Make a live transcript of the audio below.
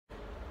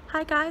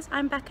Hi guys,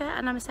 I'm Becca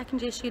and I'm a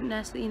second year student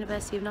nurse at the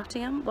University of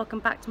Nottingham. Welcome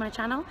back to my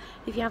channel.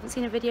 If you haven't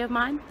seen a video of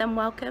mine, then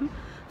welcome.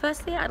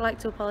 Firstly, I'd like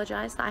to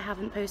apologise that I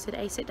haven't posted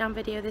a sit down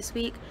video this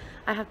week.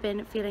 I have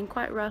been feeling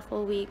quite rough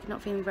all week,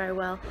 not feeling very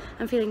well.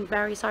 I'm feeling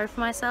very sorry for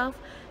myself,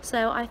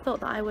 so I thought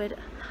that I would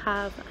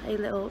have a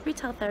little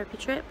retail therapy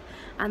trip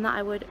and that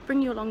I would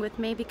bring you along with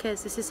me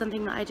because this is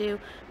something that I do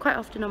quite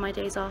often on my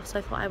days off, so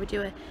I thought I would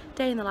do a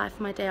day in the life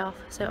of my day off.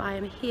 So I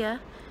am here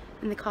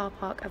in the car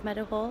park of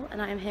Meadowhall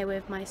and I am here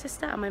with my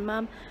sister and my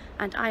mum,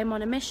 and I am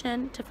on a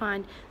mission to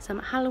find some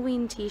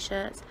Halloween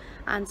t-shirts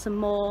and some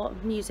more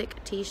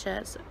music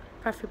t-shirts,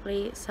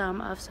 preferably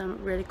some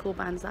really cool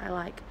bands that I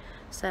like.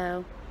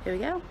 So here we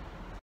go.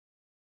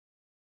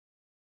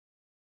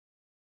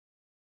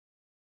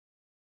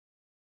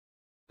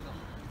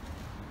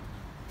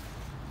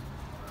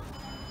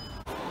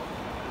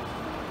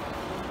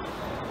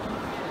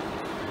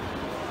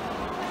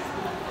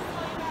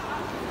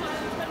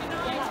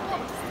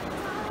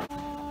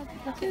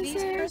 Look at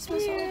these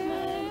Christmas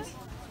ornaments.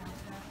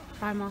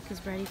 Primark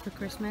is ready for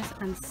Christmas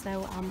and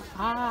so am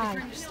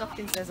I.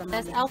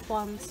 There's elf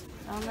ones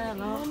down there,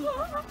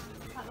 look.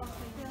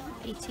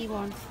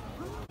 81.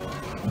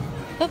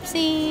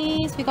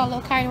 Oopsies! We got a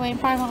little carried away in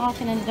Primark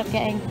and ended up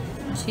getting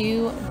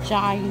two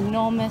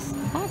ginormous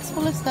bags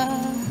full of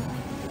stuff.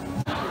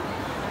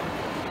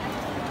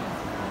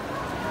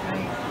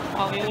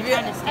 Oh, we were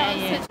trying to scare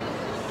you.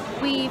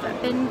 We've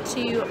been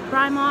to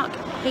Primark,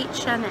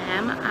 H&M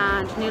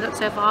and New Look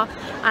so far,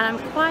 and I'm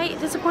quite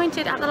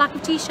disappointed at the lack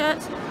of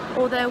t-shirts,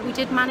 although we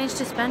did manage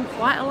to spend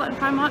quite a lot in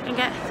Primark and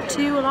get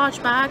two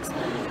large bags,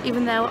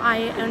 even though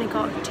I only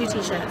got two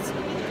t-shirts.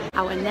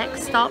 Our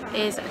next stop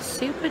is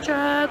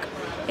Superdrug.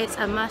 It's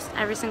a must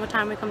every single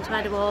time we come to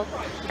Meadowhall.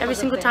 Every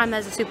single time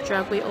there's a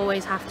Superdrug, we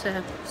always have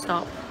to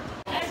stop.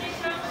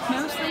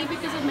 Mostly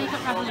because of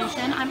Makeup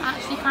Revolution. I'm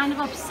actually kind of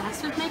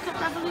obsessed with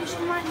Makeup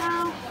Revolution right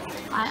now.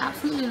 I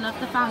absolutely love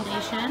the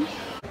foundation.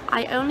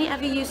 I only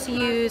ever used to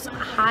use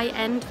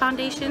high-end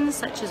foundations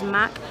such as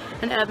MAC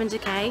and Urban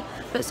Decay,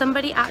 but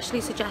somebody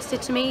actually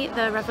suggested to me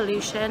the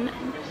Revolution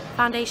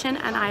foundation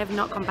and I have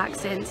not gone back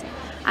since,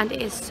 and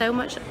it is so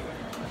much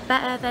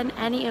better than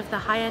any of the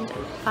high-end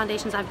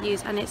foundations I've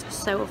used, and it's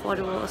so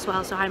affordable as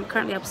well, so I'm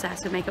currently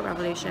obsessed with Makeup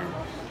Revolution.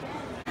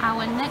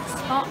 Our next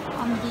spot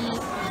on the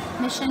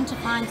mission to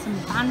find some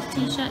band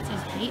t-shirts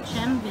is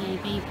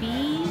HMV,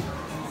 baby.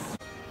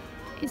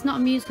 It's not a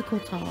musical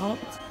top,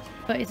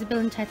 but it's a Bill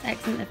and Ted's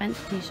Excellent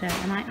Adventure t-shirt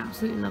and I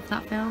absolutely love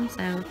that film, so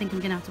I think I'm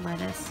gonna have to wear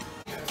this.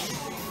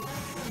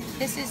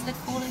 This is the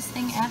coolest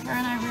thing ever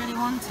and I really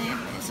want it,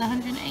 but it's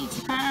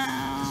 £180.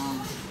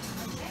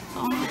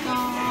 Oh my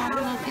god,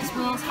 look, it's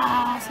Will's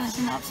house and it's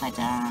in the upside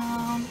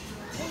down.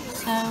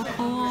 So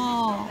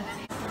cool.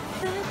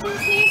 The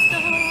Disney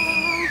store.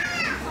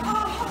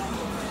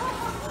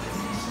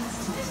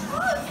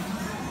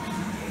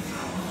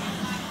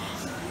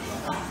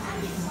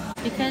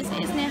 Because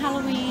it's near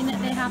Halloween,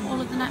 they have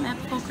all of the Nightmare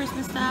Before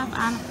Christmas stuff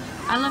and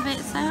I love it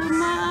so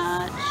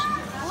much.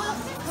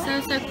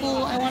 So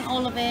cool, I want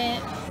all of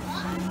it.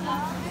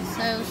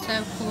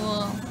 So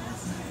cool.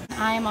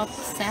 I am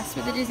obsessed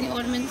with the Disney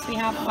ornaments. We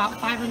have about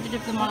 500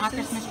 of them on our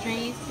Christmas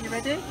trees. You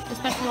ready?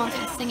 Especially ones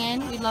that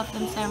singing, we love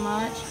them so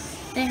much.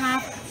 They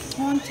have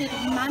Haunted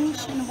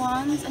Mansion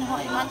ones, and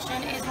Haunted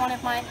Mansion is one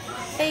of my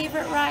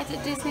favourite rides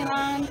at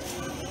Disneyland.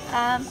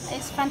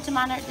 It's Phantom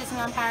Manor at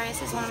Disneyland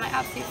Paris is one of my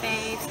absolute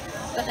faves,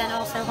 but then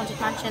also Haunted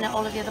Mansion at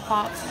all of the other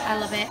parks. I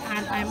love it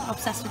and I'm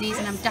obsessed with these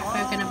and I'm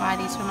definitely going to buy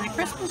these for my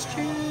Christmas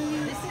tree.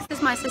 This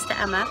is my sister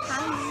Emma.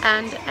 Hi.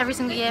 And every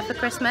single year for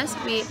Christmas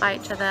we buy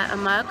each other a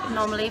mug,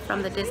 normally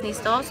from the Disney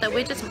store, so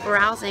we're just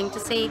browsing to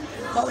see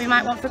what we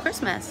might want for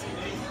Christmas.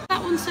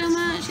 That one so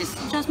much. It's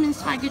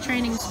Jasmine's Tiger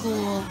Training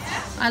School.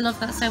 I love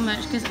that so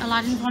much because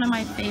Aladdin's one of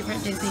my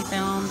favourite Disney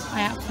films.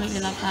 I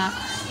absolutely love that.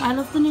 I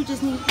love the new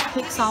Disney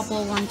Pixar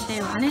ball one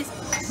too, and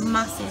it's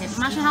massive.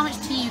 Imagine how much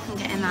tea you can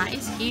get in that.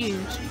 It's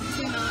huge.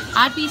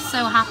 I'd be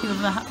so happy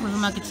with a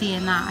mug of tea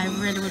in that. I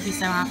really would be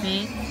so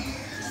happy.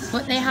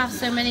 But they have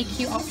so many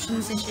cute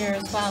options this year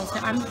as well, so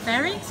I'm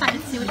very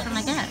excited to see which one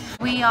I get.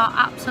 We are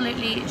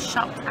absolutely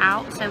shopped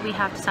out, so we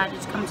have decided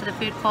to come to the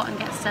food court and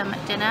get some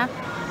dinner.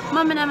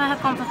 Mum and Emma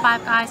have gone for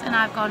Five Guys and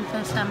I've gone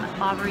for some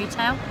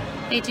Barbarito.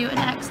 They do an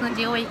excellent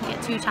deal where you can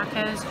get two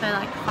tacos for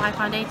like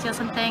 £5.80 or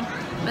something,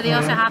 but they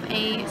also have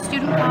a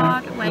student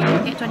card where you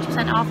can get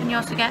 20% off and you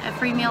also get a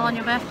free meal on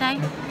your birthday,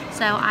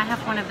 so I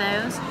have one of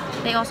those.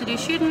 They also do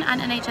student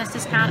and NHS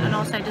discount and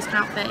also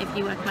discount for if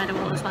you work at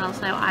Meadowhall as well,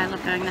 so I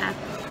love going there.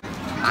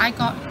 I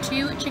got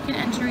two chicken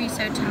and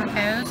chorizo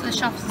tacos. The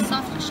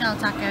soft shell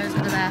tacos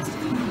are the best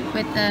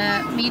with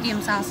the medium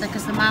salsa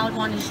because the mild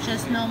one is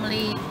just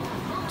normally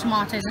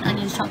tomatoes and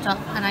onions chopped up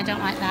and I don't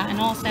like that. And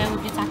also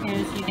with the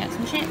tacos you get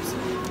some chips.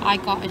 I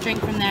got a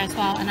drink from there as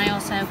well, and I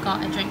also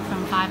got a drink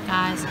from Five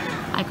Guys.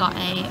 I got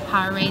a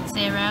Powerade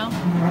Zero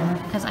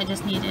because I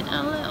just needed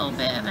a little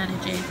bit of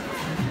energy.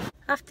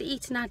 After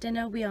eating our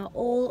dinner we are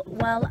all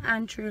well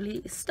and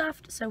truly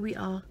stuffed, so we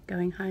are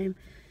going home.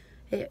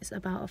 It's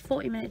about a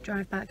 40-minute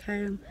drive back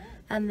home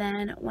and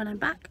then when I'm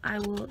back I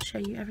will show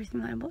you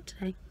everything that I bought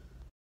today.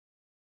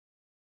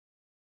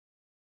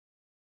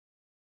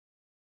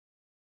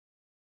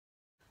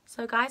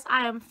 So guys,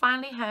 I am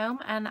finally home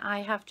and I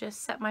have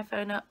just set my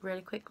phone up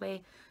really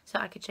quickly so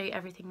I could show you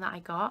everything that I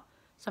got.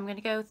 So I'm going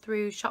to go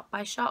through shop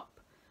by shop,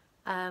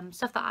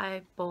 stuff that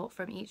I bought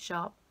from each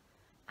shop,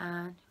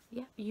 and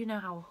yeah, you know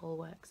how a haul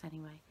works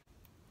anyway.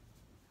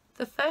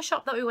 The first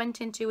shop that we went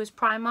into was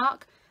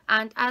Primark,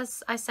 and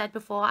as I said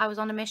before, I was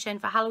on a mission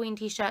for Halloween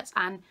t-shirts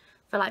and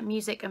for like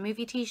music and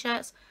movie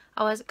t-shirts.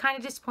 I was kind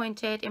of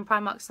disappointed in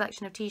Primark's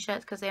selection of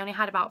t-shirts because they only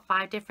had about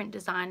 5 different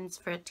designs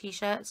for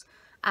t-shirts,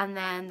 and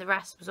then the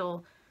rest was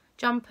all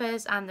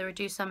jumpers and the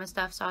reduced summer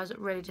stuff, so I was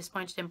really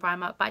disappointed in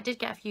Primark. But I did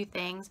get a few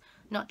things,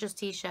 not just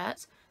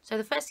t-shirts. So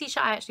the first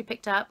t-shirt I actually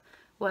picked up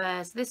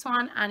was this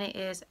one, and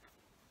it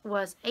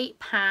was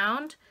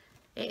 £8.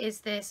 It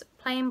is this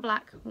plain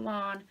black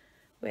one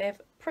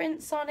with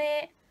prints on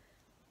it.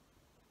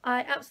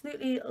 I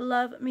absolutely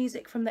love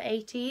music from the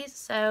 80s,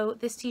 so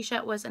this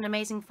t-shirt was an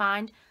amazing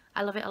find.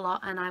 I love it a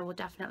lot and I will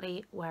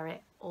definitely wear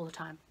it all the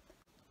time.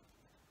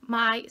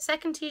 My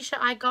second t-shirt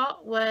I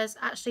got was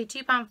actually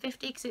 £2.50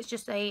 because it's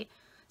just a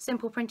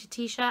simple printed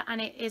t-shirt,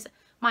 and it is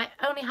my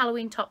only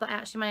Halloween top that I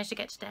actually managed to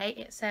get today.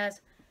 It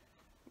says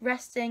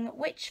Resting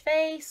Witch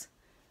Face.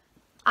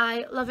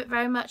 I love it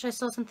very much. I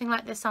saw something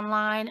like this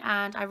online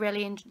and I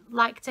really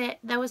liked it.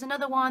 There was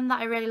another one that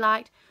I really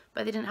liked,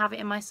 but they didn't have it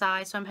in my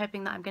size, so I'm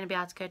hoping that I'm going to be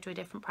able to go to a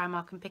different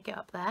Primark and pick it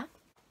up there.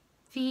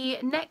 The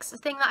next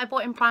thing that I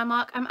bought in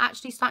Primark, I'm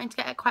actually starting to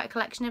get quite a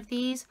collection of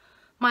these.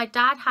 My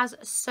dad has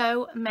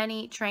so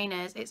many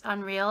trainers, it's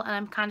unreal, and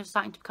I'm kind of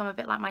starting to become a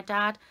bit like my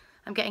dad.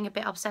 I'm getting a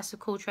bit obsessed with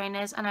cool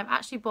trainers, and I've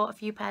actually bought a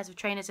few pairs of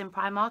trainers in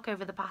Primark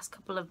over the past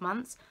couple of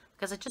months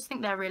because I just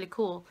think they're really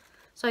cool.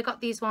 So I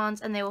got these ones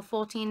and they were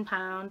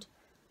 £14.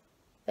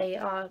 They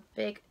are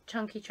big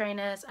chunky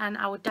trainers and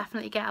I would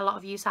definitely get a lot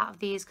of use out of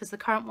these because the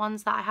current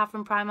ones that I have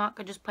from Primark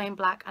are just plain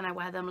black and I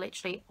wear them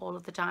literally all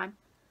of the time.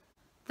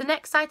 The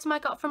next item I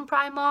got from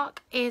Primark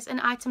is an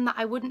item that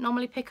I wouldn't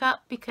normally pick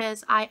up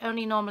because I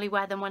only normally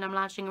wear them when I'm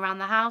lounging around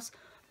the house,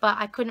 but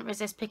I couldn't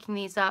resist picking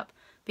these up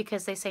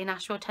because they say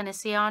Nashville,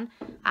 Tennessee on,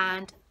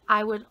 and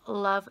I would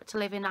love to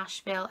live in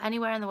Nashville.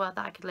 Anywhere in the world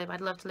that I could live, I'd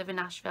love to live in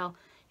Nashville.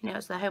 You know,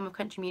 it's the home of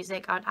country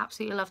music. I'd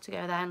absolutely love to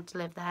go there and to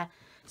live there.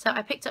 So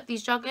I picked up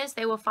these joggers.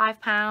 They were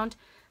 £5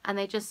 and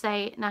they just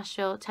say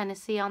Nashville,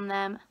 Tennessee on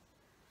them,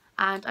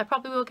 and I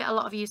probably will get a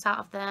lot of use out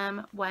of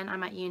them when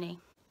I'm at uni.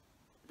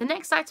 The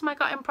next item I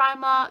got in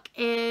Primark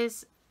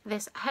is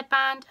this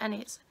headband, and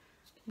it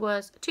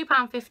was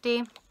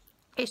 £2.50.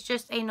 It's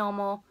just a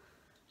normal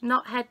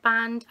knot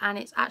headband and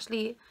it's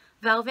actually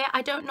velvet.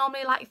 I don't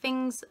normally like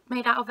things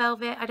made out of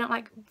velvet. I don't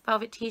like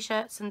velvet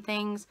t-shirts and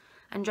things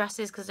and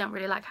dresses because I don't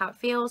really like how it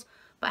feels,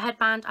 but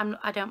headband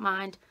I don't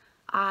mind.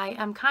 I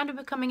am kind of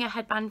becoming a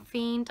headband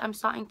fiend. I'm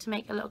starting to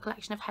make a little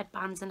collection of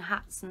headbands and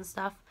hats and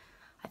stuff.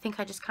 I think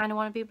I just kind of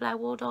want to be Blair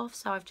Waldorf,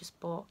 so I've just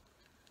bought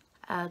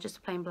just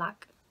a plain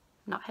black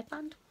knot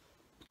headband.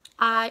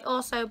 I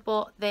also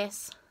bought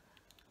this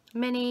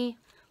mini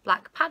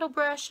black paddle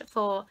brush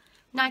for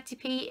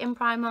 90p in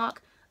Primark.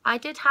 I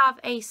did have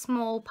a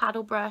small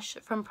paddle brush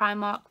from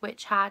Primark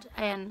which had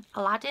an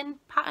Aladdin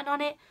pattern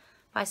on it,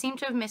 but I seem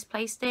to have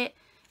misplaced it.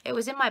 It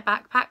was in my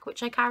backpack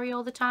which I carry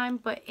all the time,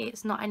 but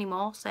it's not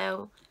anymore,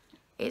 so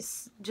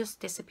it's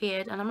just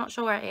disappeared and I'm not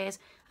sure where it is.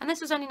 And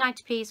this was only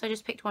 90p, so I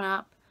just picked one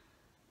up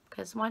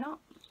because why not?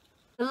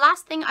 The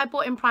last thing I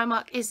bought in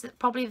Primark is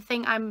probably the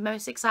thing I'm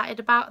most excited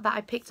about that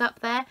I picked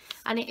up there,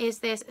 and it is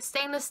this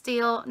stainless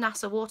steel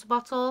NASA water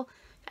bottle.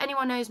 If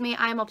anyone knows me,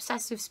 I am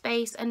obsessed with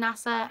space and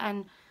NASA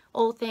and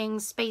all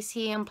things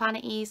spacey and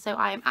planet-y, so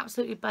I am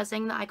absolutely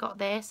buzzing that I got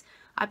this.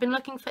 I've been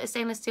looking for a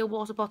stainless steel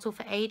water bottle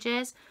for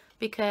ages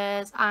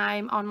because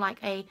I'm on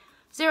like a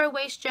zero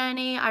waste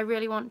journey. I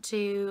really want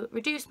to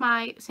reduce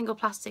my single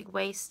plastic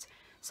waste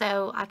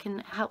so I can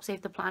help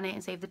save the planet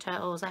and save the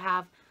turtles. I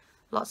have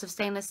lots of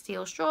stainless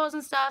steel straws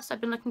and stuff, so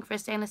I've been looking for a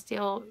stainless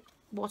steel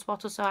water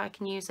bottle so I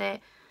can use it.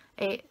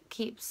 It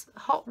keeps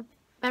hot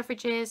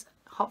beverages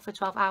hot for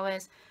 12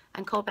 hours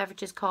and cold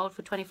beverages cold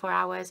for 24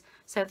 hours,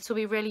 so this will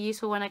be really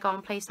useful when I go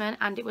on placement,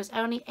 and it was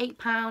only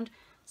 £8,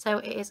 so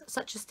it is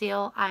such a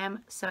steal. I am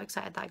so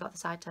excited that I got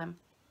this item.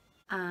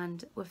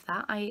 And with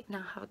that, I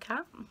now have a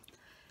cat.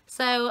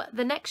 So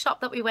the next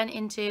shop that we went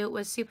into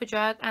was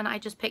Superdrug, and I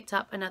just picked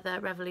up another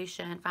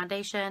Revolution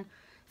foundation.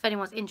 If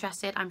anyone's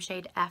interested, I'm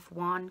shade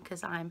F1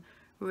 because I'm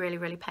really,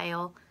 really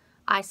pale.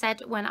 I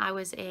said when I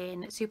was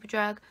in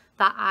Superdrug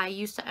that I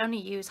used to only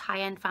use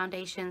high-end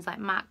foundations like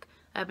MAC,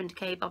 Urban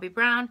Decay, Bobbi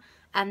Brown,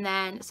 and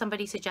then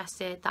somebody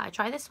suggested that I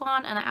try this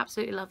one, and I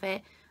absolutely love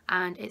it.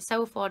 And it's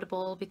so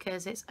affordable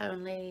because it's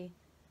only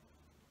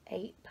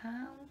 £8.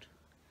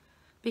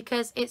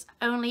 Because it's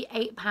only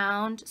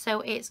 £8,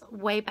 so it's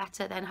way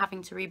better than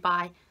having to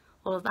rebuy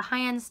all of the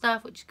high-end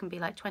stuff, which can be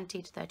like £20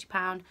 to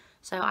 £30.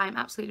 So I'm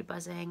absolutely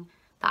buzzing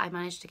that I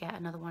managed to get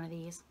another one of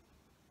these.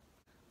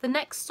 The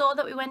next store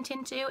that we went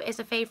into is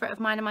a favourite of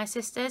mine and my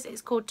sister's.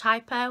 It's called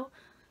Typo.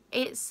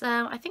 It's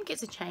I think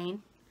it's a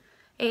chain.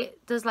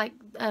 It does like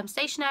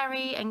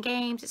stationery and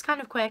games. It's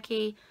kind of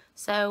quirky,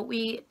 so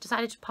we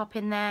decided to pop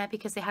in there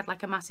because they had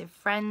like a massive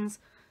Friends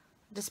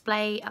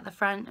display at the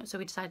front, so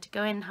we decided to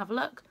go in and have a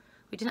look.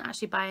 We didn't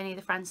actually buy any of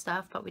the Friends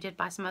stuff, but we did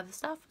buy some other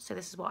stuff, so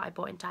this is what I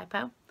bought in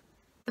Typo.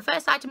 The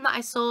first item that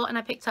I saw and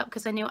I picked up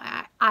because I knew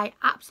I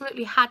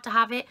absolutely had to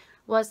have it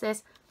was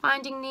this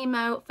Finding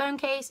Nemo phone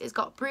case. It's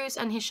got Bruce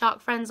and his shark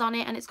friends on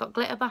it, and it's got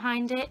glitter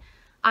behind it.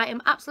 I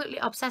am absolutely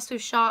obsessed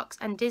with sharks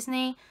and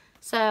Disney,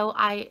 so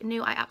I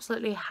knew I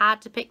absolutely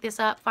had to pick this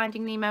up.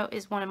 Finding Nemo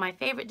is one of my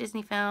favourite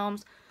Disney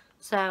films,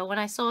 so when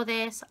I saw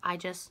this, I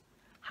just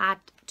had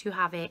to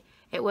have it.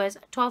 It was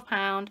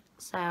 £12,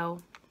 so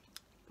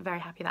I'm very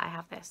happy that I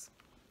have this.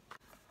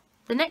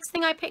 The next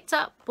thing I picked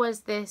up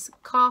was this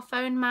car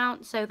phone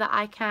mount so that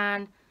I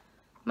can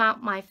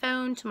mount my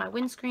phone to my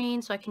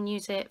windscreen so I can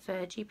use it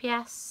for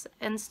GPS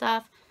and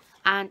stuff,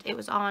 and it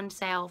was on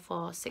sale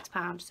for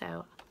 £6,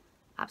 so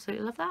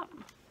absolutely love that.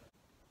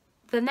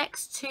 The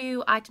next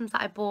two items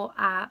that I bought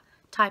at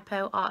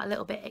Typo are a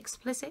little bit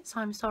explicit,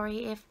 so I'm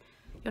sorry if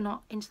you're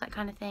not into that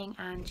kind of thing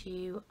and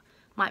you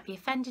might be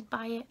offended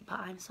by it, but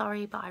I'm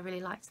sorry, but I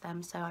really liked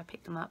them, so I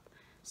picked them up.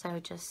 So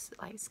just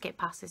like skip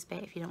past this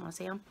bit if you don't want to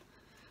see them.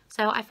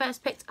 So I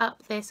first picked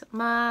up this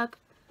mug,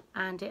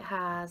 and it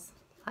has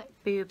like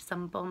boobs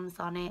and bums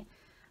on it,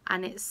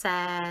 and it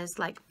says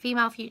like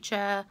female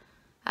future,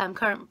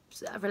 current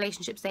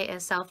relationship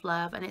status,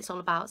 self-love, and it's all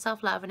about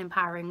self-love and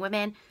empowering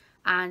women.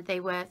 And they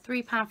were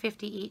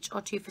 £3.50 each,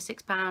 or 2 for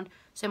 £6,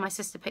 so my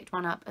sister picked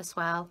one up as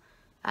well.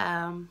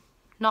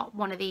 Not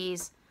one of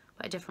these,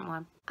 but a different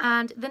one.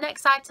 And the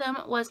next item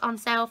was on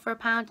sale for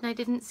 £1, and I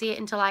didn't see it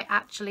until I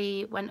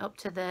actually went up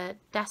to the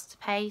desk to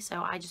pay,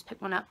 so I just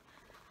picked one up.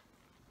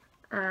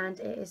 And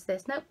it is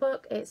this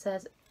notebook. It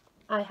says,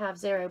 I have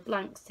 0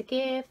 blanks to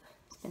give.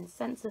 It's been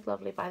censored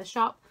lovely by the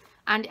shop.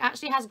 And it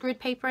actually has grid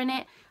paper in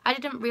it. I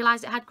didn't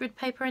realise it had grid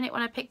paper in it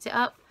when I picked it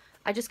up.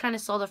 I just kind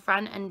of saw the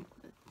front and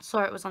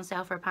saw it was on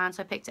sale for £1,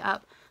 so I picked it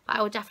up. But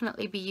I will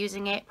definitely be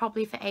using it,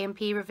 probably for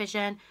A&P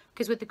revision,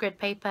 because with the grid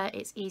paper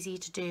it's easy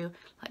to do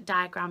like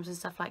diagrams and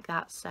stuff like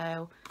that.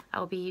 So I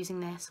will be using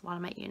this while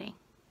I'm at uni.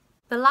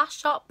 The last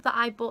shop that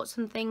I bought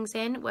some things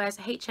in was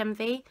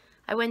HMV.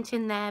 I went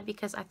in there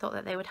because I thought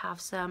that they would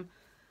have some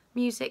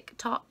music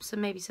tops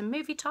and maybe some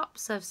movie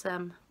tops of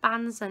some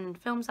bands and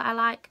films that I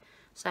like.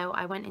 So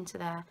I went into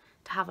there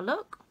to have a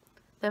look.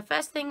 The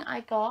first thing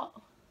I got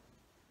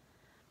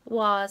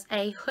was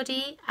a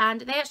hoodie,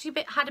 and they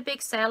actually had a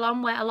big sale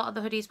on where a lot of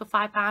the hoodies were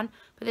 £5,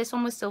 but this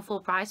one was still full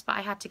price, but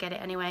I had to get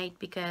it anyway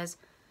because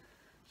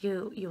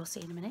you'll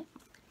see in a minute.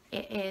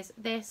 It is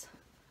this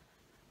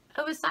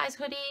oversized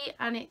hoodie,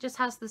 and it just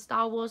has the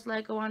Star Wars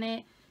logo on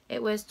it.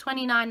 It was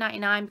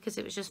 $29.99 because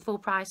it was just full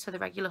price for the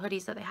regular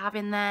hoodies that they have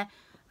in there,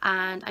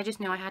 and I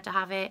just knew I had to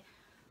have it.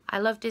 I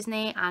love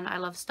Disney and I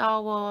love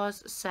Star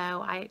Wars, so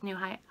I knew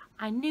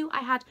I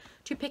had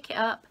to pick it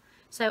up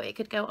so it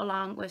could go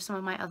along with some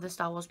of my other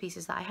Star Wars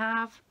pieces that I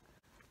have.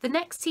 The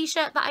next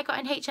t-shirt that I got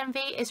in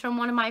HMV is from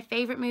one of my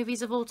favourite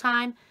movies of all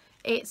time.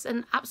 It's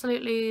an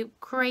absolutely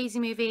crazy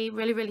movie,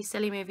 really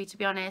silly movie to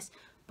be honest,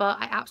 but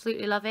I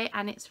absolutely love it,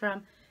 and it's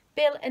from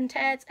Bill and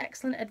Ted's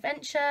Excellent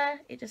Adventure.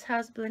 It just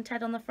has Bill and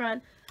Ted on the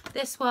front.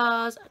 This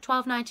was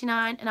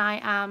 $12.99, and I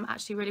am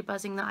actually really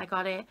buzzing that I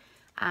got it,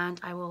 and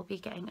I will be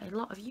getting a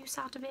lot of use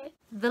out of it.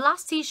 The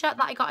last t-shirt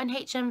that I got in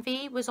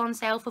HMV was on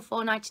sale for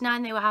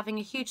 $4.99. They were having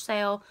a huge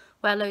sale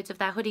where loads of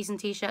their hoodies and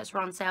t-shirts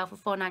were on sale for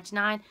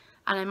 $4.99,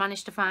 and I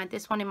managed to find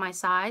this one in my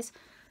size,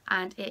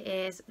 and it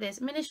is this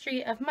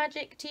Ministry of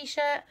Magic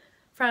t-shirt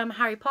from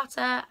Harry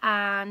Potter,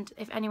 and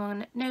if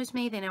anyone knows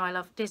me, they know I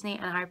love Disney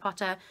and Harry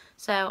Potter,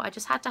 so I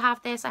just had to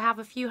have this. I have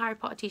a few Harry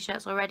Potter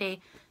t-shirts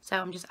already, so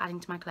I'm just adding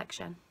to my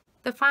collection.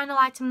 The final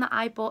item that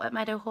I bought at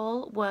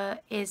Meadowhall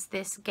is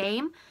this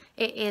game.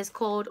 It is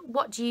called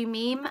What Do You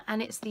Meme,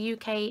 and it's the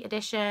UK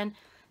edition.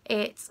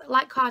 It's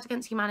like Cards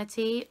Against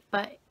Humanity,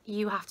 but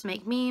you have to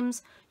make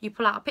memes. You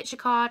pull out a picture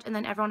card and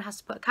then everyone has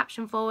to put a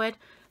caption forward.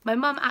 My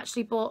mum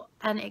actually bought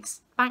an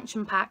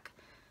expansion pack,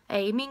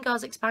 a Mean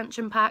Girls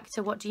expansion pack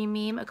to What Do You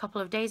Meme a couple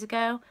of days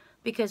ago,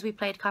 because we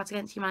played Cards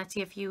Against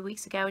Humanity a few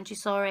weeks ago and she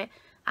saw it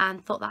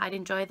and thought that I'd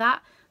enjoy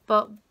that.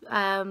 But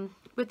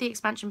with the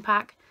expansion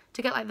pack,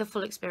 to get like the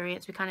full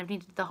experience, we kind of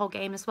needed the whole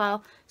game as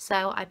well.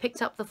 So I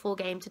picked up the full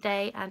game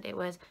today, and it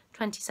was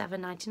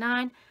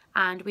 $27.99,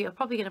 and we are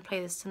probably going to play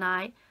this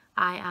tonight.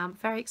 I am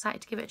very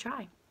excited to give it a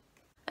try.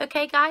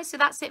 Okay guys, so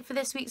that's it for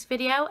this week's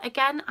video.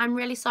 Again, I'm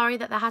really sorry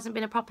that there hasn't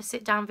been a proper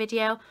sit down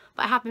video,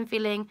 but I have been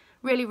feeling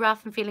really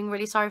rough and feeling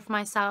really sorry for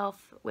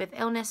myself with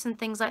illness and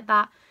things like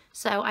that.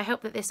 So I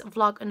hope that this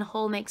vlog and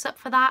haul makes up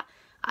for that.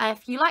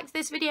 If you liked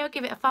this video,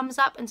 give it a thumbs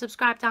up and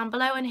subscribe down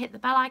below and hit the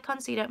bell icon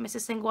so you don't miss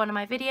a single one of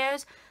my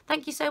videos.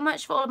 Thank you so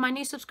much for all of my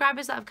new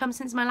subscribers that have come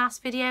since my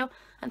last video,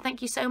 and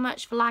thank you so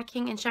much for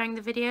liking and sharing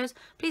the videos.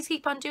 Please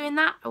keep on doing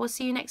that. I will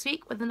see you next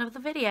week with another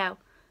video.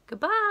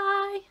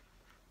 Goodbye!